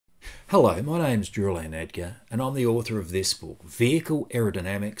Hello, my name's Julian Edgar and I'm the author of this book, Vehicle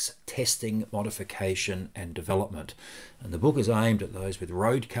Aerodynamics, Testing, Modification and Development. And the book is aimed at those with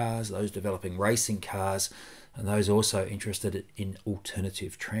road cars, those developing racing cars and those also interested in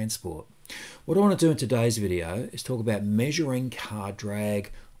alternative transport. What I want to do in today's video is talk about measuring car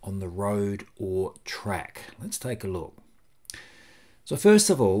drag on the road or track. Let's take a look. So first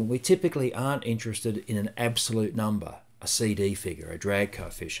of all, we typically aren't interested in an absolute number, a CD figure, a drag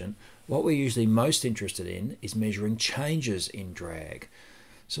coefficient. What we're usually most interested in is measuring changes in drag.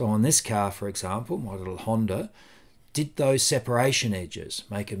 So on this car, for example, my little Honda, did those separation edges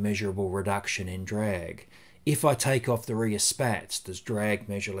make a measurable reduction in drag? If I take off the rear spats, does drag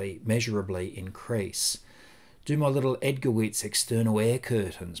measurably increase? Do my little Edgarwitz external air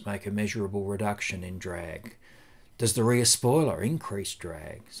curtains make a measurable reduction in drag? Does the rear spoiler increase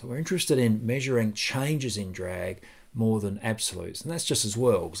drag? So we're interested in measuring changes in drag more than absolutes, and that's just as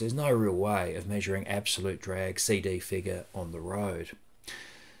well because there's no real way of measuring absolute drag CD figure on the road.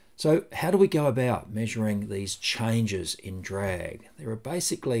 So how do we go about measuring these changes in drag? There are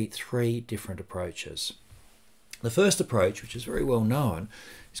basically three different approaches. The first approach, which is very well known,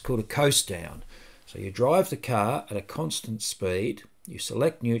 is called a Coastdown. So you drive the car at a constant speed, you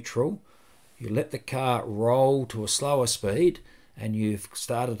select neutral, you let the car roll to a slower speed, and you've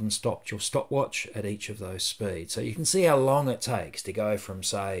started and stopped your stopwatch at each of those speeds. So you can see how long it takes to go from,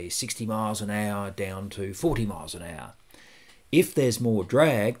 say, 60 miles an hour down to 40 miles an hour. If there's more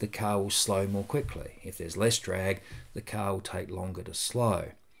drag, the car will slow more quickly. If there's less drag, the car will take longer to slow.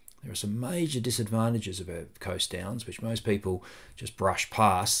 There are some major disadvantages about Coastdowns, which most people just brush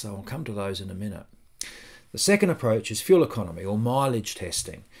past, so I'll come to those in a minute. The second approach is fuel economy or mileage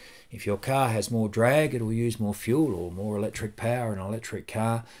testing. If your car has more drag, it'll use more fuel or more electric power in an electric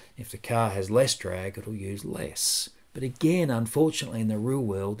car. If the car has less drag, it'll use less. But again, unfortunately, in the real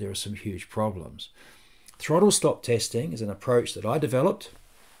world, there are some huge problems. Throttle stop testing is an approach that I developed.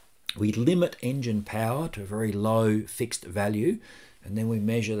 We limit engine power to a very low fixed value, and then we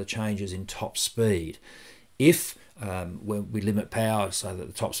measure the changes in top speed. If when we limit power so that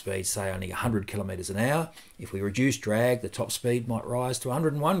the top speed, say, only 100 kilometers an hour, if we reduce drag, the top speed might rise to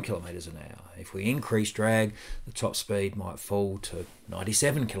 101 kilometers an hour. If we increase drag, the top speed might fall to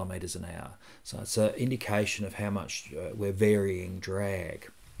 97 kilometers an hour. So it's an indication of how much we're varying drag.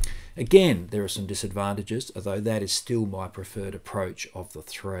 Again, there are some disadvantages, although that is still my preferred approach of the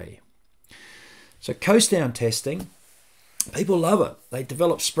three. So Coastdown testing, people love it. They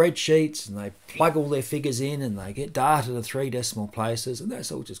develop spreadsheets and they plug all their figures in and they get data to 3 decimal places, and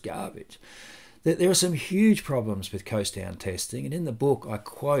that's all just garbage. There are some huge problems with Coastdown testing, and in the book I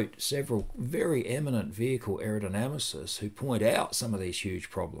quote several very eminent vehicle aerodynamicists who point out some of these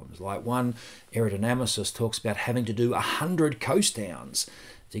huge problems. Like one aerodynamicist talks about having to do 100 Coastdowns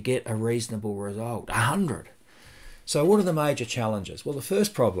to get a reasonable result. 100. So what are the major challenges? Well, the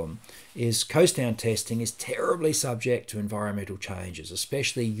first problem is Coastdown testing is terribly subject to environmental changes,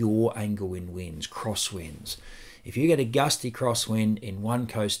 especially yaw angle in winds, crosswinds. If you get a gusty crosswind in one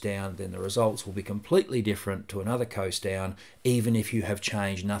Coastdown, then the results will be completely different to another Coastdown, even if you have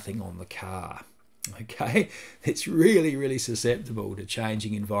changed nothing on the car. Okay, it's really, really susceptible to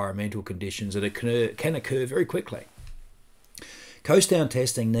changing environmental conditions that can occur very quickly. Coastdown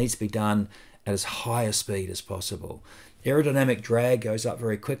testing needs to be done at as high a speed as possible. Aerodynamic drag goes up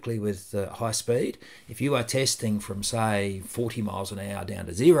very quickly with high speed. If you are testing from, say, 40 miles an hour down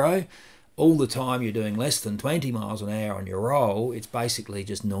to 0, all the time you're doing less than 20 miles an hour on your roll, it's basically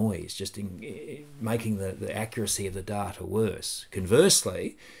just noise, just making the accuracy of the data worse.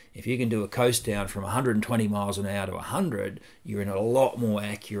 Conversely, if you can do a Coastdown from 120 miles an hour to 100, you're in a lot more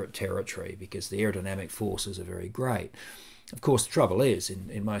accurate territory because the aerodynamic forces are very great. Of course, the trouble is,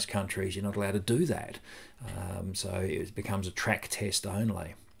 in most countries, you're not allowed to do that. So it becomes a track test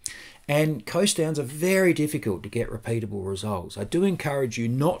only. And Coastdowns are very difficult to get repeatable results. I do encourage you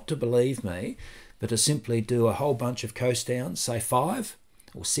not to believe me, but to simply do a whole bunch of Coastdowns, say 5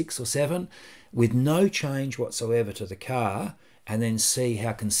 or 6 or 7, with no change whatsoever to the car, and then see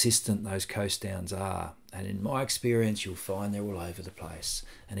how consistent those Coastdowns are. And in my experience, you'll find they're all over the place.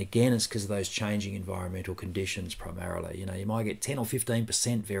 And again, it's because of those changing environmental conditions primarily. You know, you might get 10 or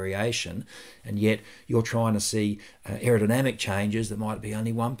 15% variation, and yet you're trying to see aerodynamic changes that might be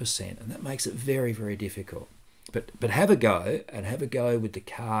only 1%. And that makes it very, very difficult. But have a go, and have a go with the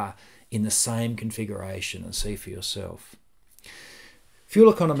car in the same configuration and see for yourself.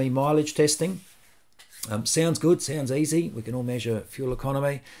 Fuel economy mileage testing. Sounds good, sounds easy. We can all measure fuel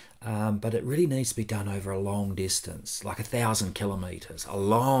economy, but it really needs to be done over a long distance, like 1,000 kilometres, a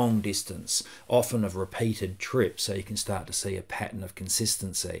long distance, often of repeated trips, so you can start to see a pattern of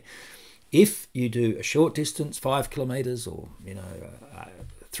consistency. If you do a short distance, 5 kilometres or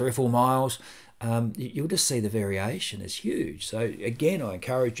 3 or 4 miles, you'll just see the variation is huge. So again, I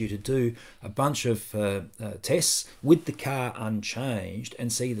encourage you to do a bunch of tests with the car unchanged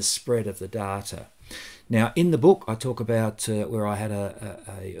and see the spread of the data. Now, in the book, I talk about where I had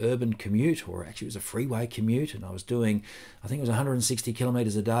a urban commute, or actually it was a freeway commute, and I was doing, I think it was 160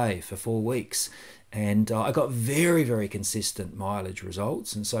 kilometres a day for 4 weeks. And I got very, very consistent mileage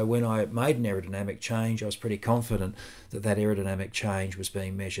results. And so when I made an aerodynamic change, I was pretty confident that that aerodynamic change was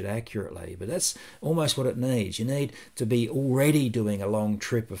being measured accurately. But that's almost what it needs. You need to be already doing a long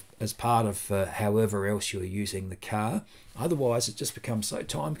trip as part of however else you're using the car. Otherwise, it just becomes so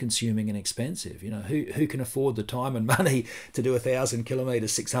time consuming and expensive. You know, who can afford the time and money to do 1,000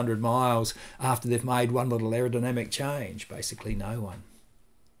 kilometres, 600 miles after they've made one little aerodynamic change? Basically no one.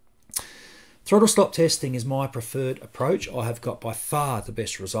 Throttle stop testing is my preferred approach. I have got by far the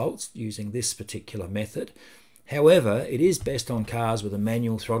best results using this particular method. However, it is best on cars with a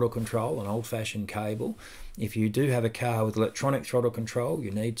manual throttle control, an old-fashioned cable. If you do have a car with electronic throttle control,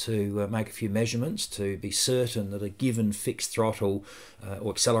 you need to make a few measurements to be certain that a given fixed throttle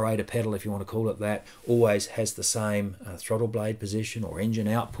or accelerator pedal, if you want to call it that, always has the same throttle blade position or engine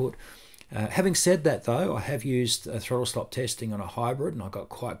output. Having said that, though, I have used throttle stop testing on a hybrid and I got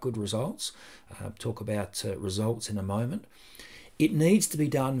quite good results. Talk about results in a moment. It needs to be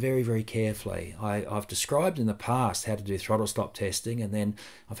done very, very carefully. I've described in the past how to do throttle stop testing, and then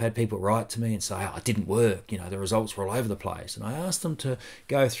I've had people write to me and say, oh, it didn't work, you know, the results were all over the place. And I asked them to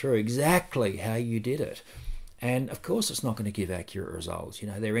go through exactly how you did it. And of course, it's not going to give accurate results. You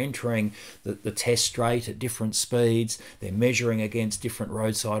know, they're entering the test straight at different speeds. They're measuring against different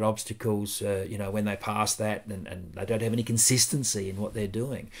roadside obstacles, you know, when they pass that, and they don't have any consistency in what they're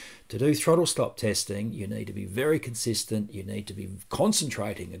doing. To do throttle stop testing, you need to be very consistent. You need to be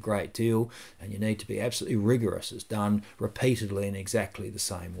concentrating a great deal, and you need to be absolutely rigorous. It's done repeatedly in exactly the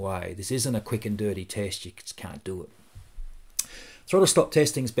same way. This isn't a quick and dirty test. You just can't do it. Throttle stop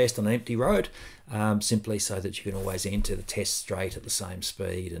testing is best on an empty road, simply so that you can always enter the test straight at the same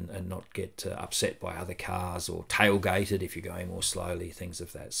speed and not get upset by other cars or tailgated if you're going more slowly, things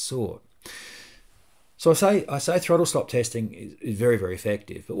of that sort. So I say throttle stop testing is very, very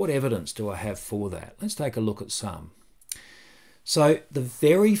effective, but what evidence do I have for that? Let's take a look at some. So the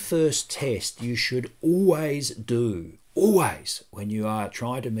very first test you should always do, always, when you are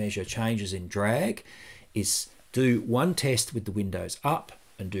trying to measure changes in drag, is do one test with the windows up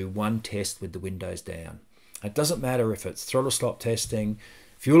and do one test with the windows down. It doesn't matter if it's throttle stop testing,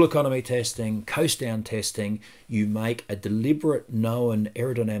 fuel economy testing, Coastdown testing, you make a deliberate known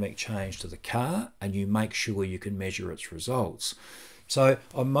aerodynamic change to the car and you make sure you can measure its results. So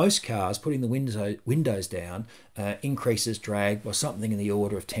on most cars, putting the windows down increases drag by something in the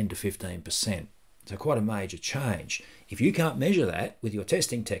order of 10 to 15%. So quite a major change. If you can't measure that with your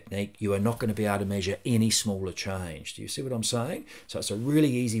testing technique, you are not going to be able to measure any smaller change. Do you see what I'm saying? So it's a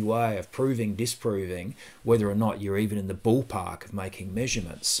really easy way of proving, disproving whether or not you're even in the ballpark of making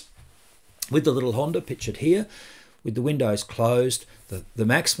measurements. With the little Honda pictured here, with the windows closed, the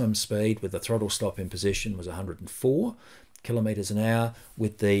maximum speed with the throttle stop in position was 104 kilometers an hour.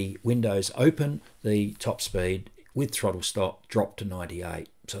 With the windows open, the top speed with throttle stop dropped to 98.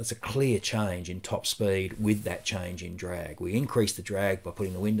 So it's a clear change in top speed with that change in drag. We increased the drag by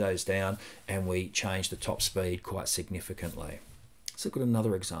putting the windows down and we changed the top speed quite significantly. Let's look at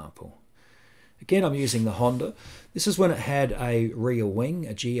another example. Again, I'm using the Honda. This is when it had a rear wing,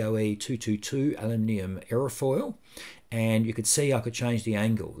 a GOE 222 aluminium aerofoil, and you could see I could change the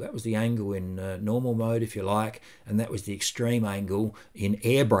angle. That was the angle in normal mode, if you like, and that was the extreme angle in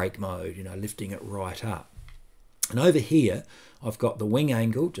air brake mode, you know, lifting it right up. And over here, I've got the wing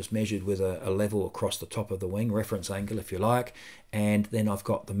angle, just measured with a level across the top of the wing, reference angle if you like, and then I've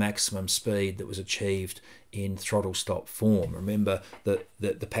got the maximum speed that was achieved in throttle stop form. Remember that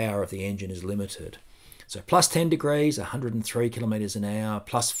the power of the engine is limited. So plus 10 degrees, 103 kilometers an hour,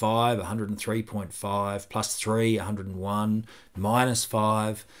 plus 5, 103.5, plus 3, 101, minus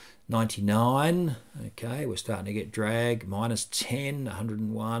 5, 99. Okay, we're starting to get drag, minus 10,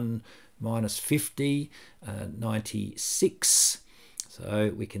 101, minus 50, 96.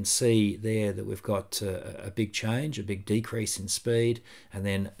 So we can see there that we've got a big change, a big decrease in speed, and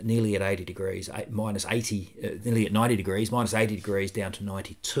then nearly at 80 degrees, minus 80, nearly at 90 degrees, minus 80 degrees down to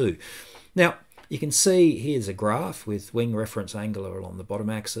 92. Now, You can see here's a graph with wing reference angle along the bottom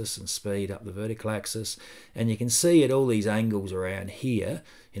axis and speed up the vertical axis, and you can see at all these angles around here,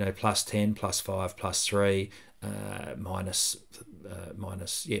 you know, plus 10, plus 5, plus 3, minus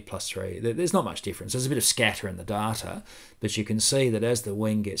plus 3. There's not much difference. There's a bit of scatter in the data, but you can see that as the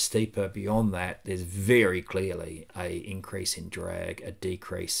wing gets steeper beyond that, there's very clearly a increase in drag, a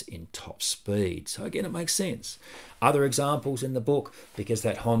decrease in top speed. So again, it makes sense. Other examples in the book, because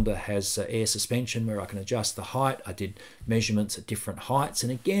that Honda has air suspension where I can adjust the height, I did measurements at different heights,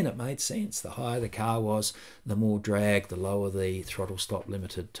 and again, it made sense. The higher the car was, the more drag, the lower the throttle stop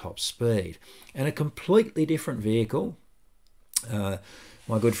limited top speed. And a completely different vehicle.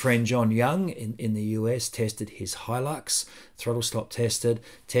 My good friend John Young in the US tested his Hilux, throttle stop tested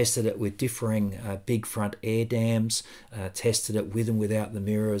it with differing big front air dams, tested it with and without the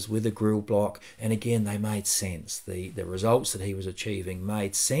mirrors, with a grille block, and again they made sense. The results that he was achieving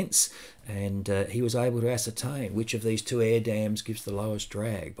made sense, and he was able to ascertain which of these two air dams gives the lowest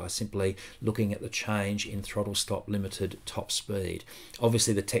drag by simply looking at the change in throttle stop limited top speed.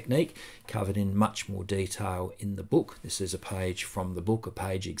 Obviously the technique covered in much more detail in the book. This is a page from the book, a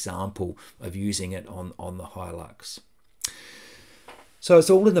page example of using it on the Hilux. So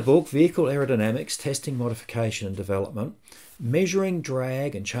it's all in the book: vehicle aerodynamics, testing, modification and development. Measuring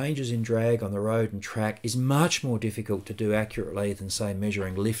drag and changes in drag on the road and track is much more difficult to do accurately than, say,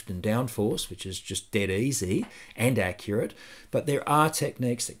 measuring lift and downforce, which is just dead easy and accurate. But there are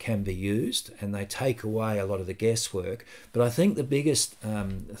techniques that can be used, and they take away a lot of the guesswork. But I think the biggest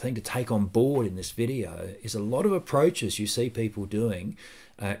thing to take on board in this video is a lot of approaches you see people doing.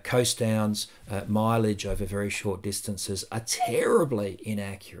 Coastdowns, mileage over very short distances are terribly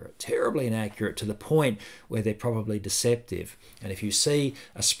inaccurate to the point where they're probably deceptive. And if you see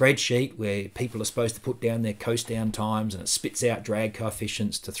a spreadsheet where people are supposed to put down their Coastdown times and it spits out drag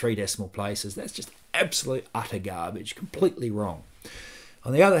coefficients to 3 decimal places, that's just absolute utter garbage, completely wrong.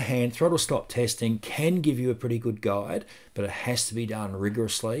 On the other hand, throttle stop testing can give you a pretty good guide, but it has to be done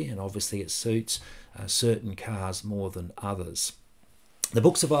rigorously, and obviously it suits certain cars more than others. The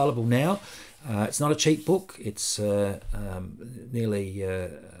book's available now. It's not a cheap book. It's nearly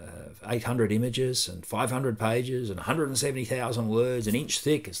 800 images and 500 pages and 170,000 words, an inch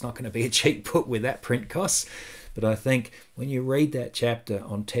thick. It's not going to be a cheap book with that print costs. But I think when you read that chapter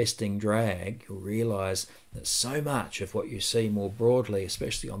on testing drag, you'll realise that so much of what you see more broadly,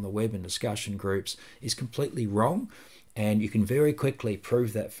 especially on the web and discussion groups, is completely wrong. And you can very quickly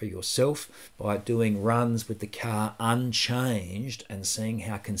prove that for yourself by doing runs with the car unchanged and seeing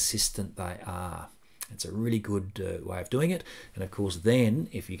how consistent they are. It's a really good way of doing it. And of course, then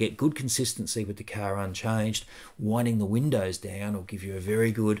if you get good consistency with the car unchanged, winding the windows down will give you a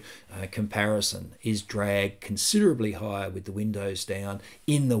very good comparison. Is drag considerably higher with the windows down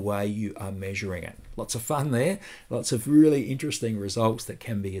in the way you are measuring it? Lots of fun there. Lots of really interesting results that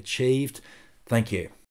can be achieved. Thank you.